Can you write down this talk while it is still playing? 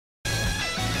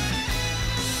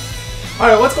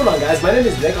Alright, what's going on, guys? My name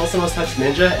is Nick, also known as Touch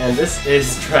Ninja, and this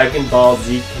is Dragon Ball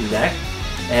Z Kinect.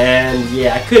 And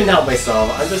yeah, I couldn't help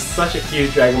myself. I'm just such a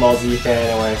huge Dragon Ball Z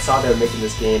fan, and when I saw they were making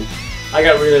this game, I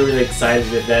got really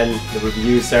excited. And then the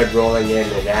reviews started rolling in,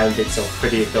 and they haven't been so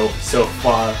pretty so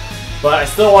far. But I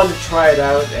still wanted to try it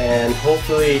out, and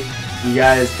hopefully you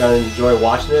guys gonna enjoy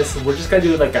watching this. We're just gonna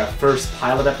do like a first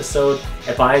pilot episode.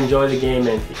 If I enjoy the game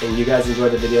and you guys enjoy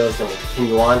the videos, then we'll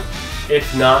continue on.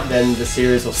 If not, then the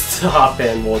series will stop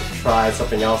and we'll try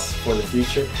something else for the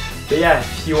future. But yeah,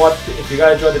 if you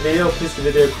guys enjoyed the video, please give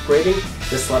the video a quick rating.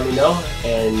 Just let me know,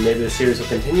 and maybe the series will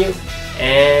continue.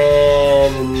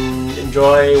 And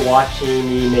enjoy watching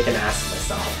me make an ass of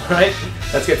myself. Alright,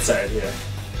 let's get started here.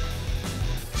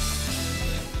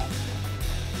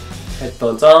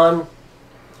 Headphones on.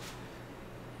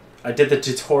 I did the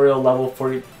tutorial level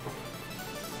for you.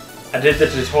 I did the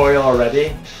tutorial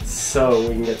already, so we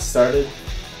can get started.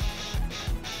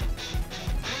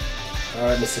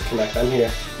 Alright, Mr. Kinect, I'm here.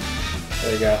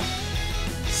 There you go.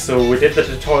 So we did the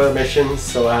tutorial mission,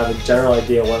 so I have a general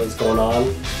idea what is going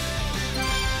on.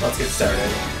 Let's get started.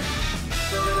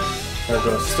 I'm gonna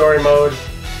go to story mode.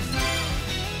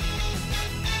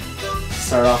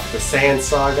 Start off with the Saiyan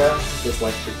Saga, just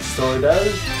like the story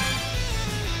does.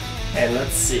 And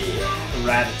let's see,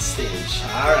 Raditz stage.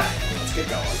 Alright, let's get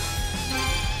going.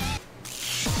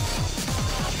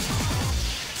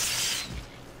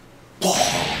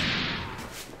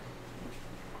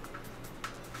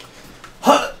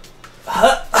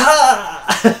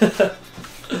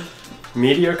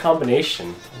 Meteor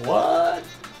combination. What?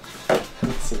 I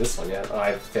haven't seen this one yet. Oh,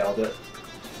 I failed it.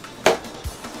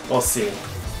 We'll see.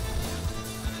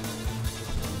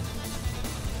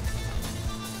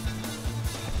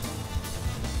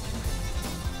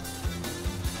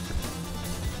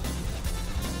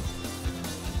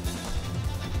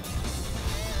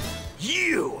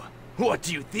 You! What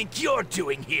do you think you're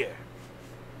doing here?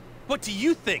 What do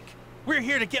you think? We're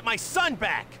here to get my son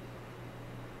back!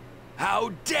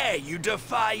 How dare you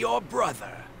defy your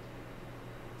brother?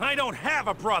 I don't have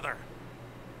a brother!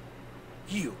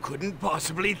 You couldn't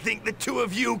possibly think the two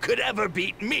of you could ever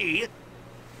beat me!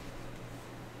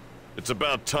 It's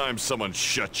about time someone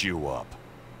shut you up.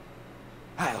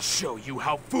 I'll show you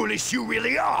how foolish you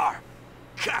really are!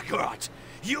 Kakarot,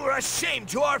 you are a shame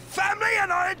to our family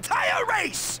and our entire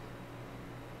race!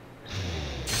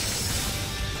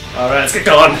 Alright, let's get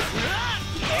going!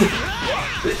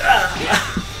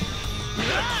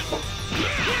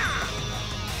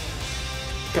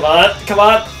 Come on, come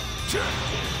on!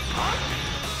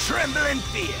 Tremble in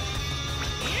fear!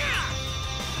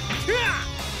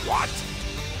 What?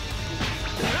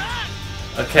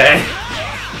 Okay.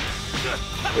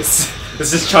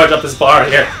 Let's just charge up this bar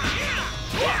here.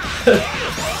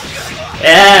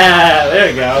 Yeah, there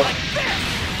we go.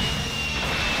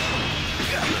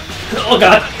 Oh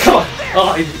god, come on!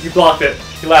 Oh, you blocked it.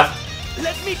 You left.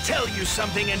 Let me tell you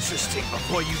something interesting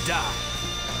before you die.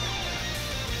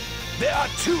 There are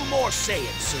two more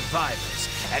Saiyan survivors,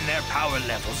 and their power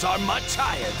levels are much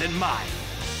higher than mine.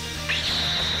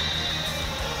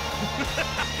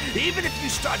 Even if you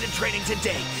started training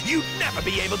today, you'd never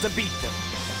be able to beat them.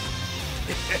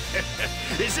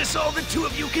 Is this all the two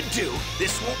of you can do?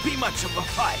 This won't be much of a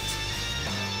fight.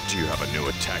 Do you have a new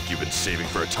attack you've been saving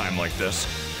for a time like this?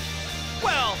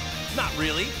 Well, not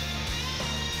really.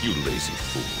 You lazy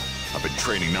fool. I've been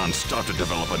training non-stop to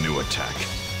develop a new attack.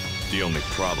 The only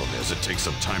problem is it takes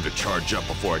some time to charge up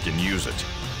before I can use it.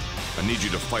 I need you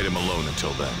to fight him alone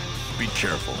until then. Be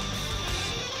careful.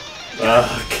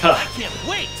 Oh god. I can't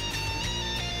wait!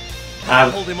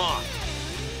 I'll Hold him off.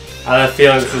 I have a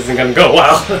feeling this isn't gonna go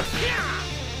well.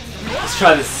 Let's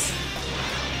try this.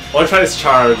 I wanna try this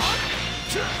charge.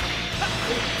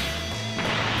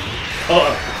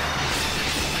 Oh.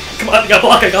 Come on, gotta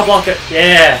block it, gotta block it.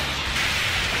 Yeah.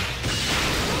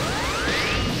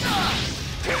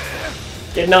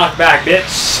 Get knocked back,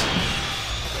 bitch.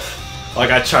 Oh, I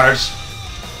got charged.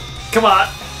 Come on.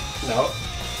 No.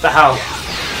 The how?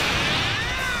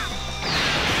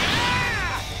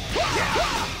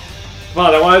 Come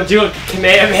on, I want to do a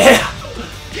Kamehameha.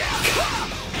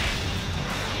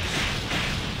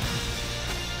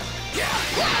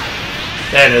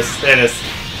 There it is. There it is.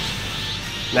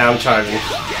 Now I'm charging.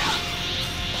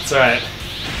 It's alright.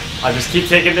 I'll just keep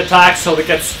taking the attacks till it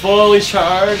gets fully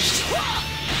charged.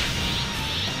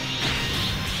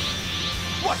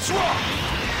 What's wrong?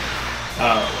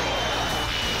 Oh.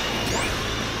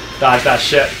 Dodge that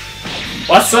shit.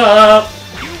 What's up?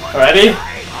 Ready?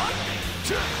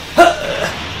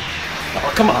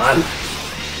 Oh, come on.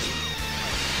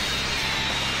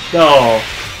 No.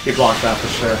 He blocked that for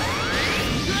sure.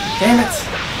 Damn it.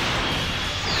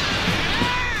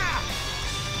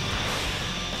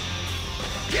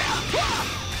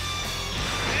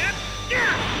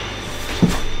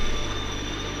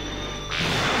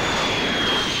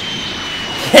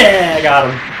 Yeah, I got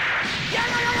him.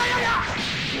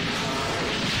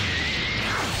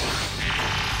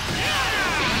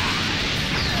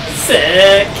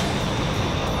 Sick.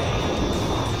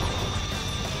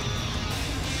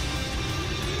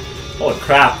 Holy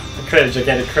crap! I created a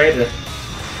gigantic crater.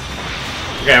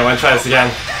 Okay, I want to try this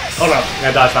again. Oh no, I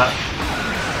gotta dodge that.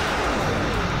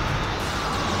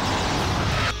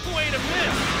 Wait a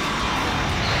minute.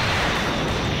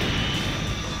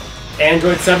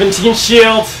 Android 17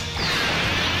 shield!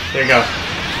 Here you go.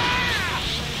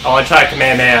 I want to try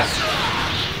Kamehameha.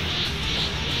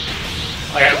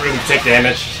 I got room to take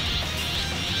damage.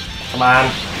 Come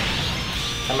on.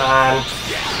 Come on.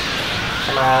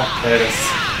 Come on. There it is.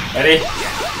 Ready?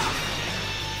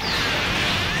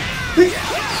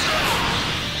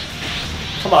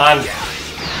 Come on.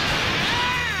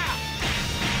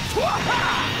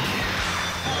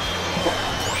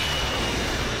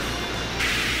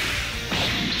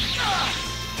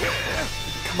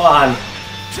 Come on.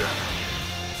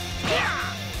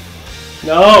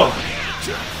 No.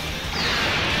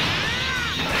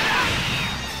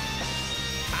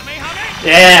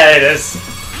 Yeah, it is.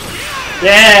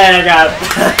 Yeah, I got it.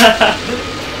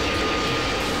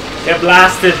 Get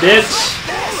blasted, bitch.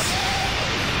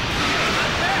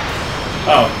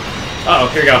 Oh. Uh oh,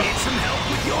 here we go. Need some help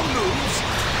with your moves?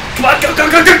 Come on, go, go,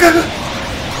 go, go, go, go.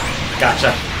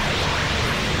 Gotcha.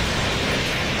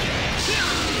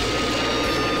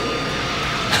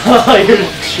 Oh, you're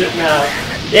shitting out.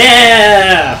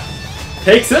 Yeah!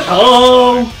 Takes it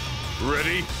home!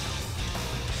 Ready?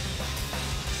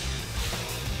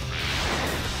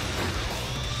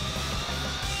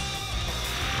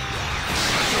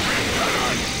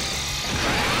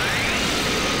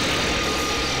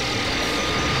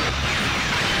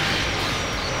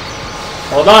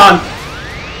 Hold on!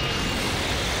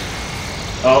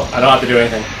 Oh, I don't have to do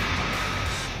anything.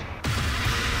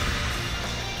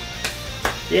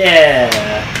 Yeah!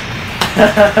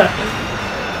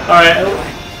 Alright.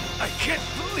 I can't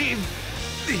believe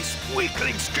these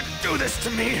weaklings could do this to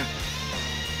me.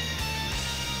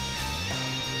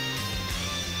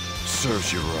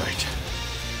 Serves you right.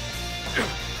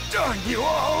 Darn you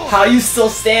all! How are you still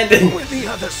standing? When the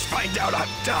others find out I've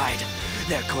died,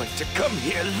 they're going to come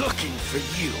here looking for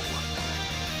you.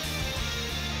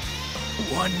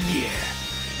 1 year.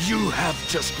 You have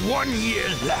just 1 year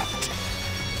left.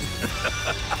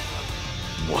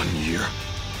 1 year?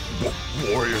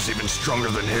 Warrior's even stronger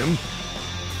than him?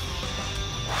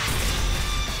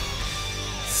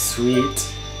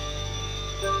 Sweet.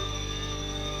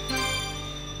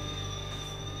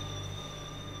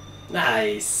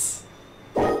 Nice.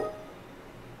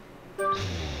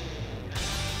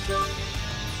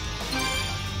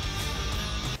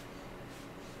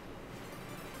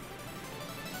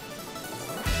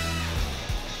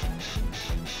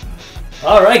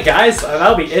 Alright guys,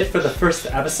 that'll be it for the first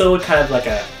episode, kind of like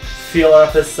a filler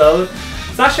episode.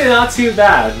 It's actually not too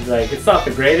bad. Like, it's not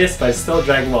the greatest, but it's still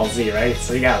Dragon Ball Z, right?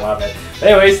 So you gotta love it. But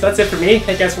anyways, that's it for me.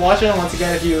 Thank you guys for watching. Once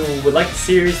again, if you would like the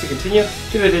series to continue,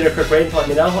 give the video a quick rating to let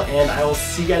me know, and I will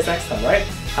see you guys next time, right?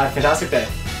 Have a fantastic day.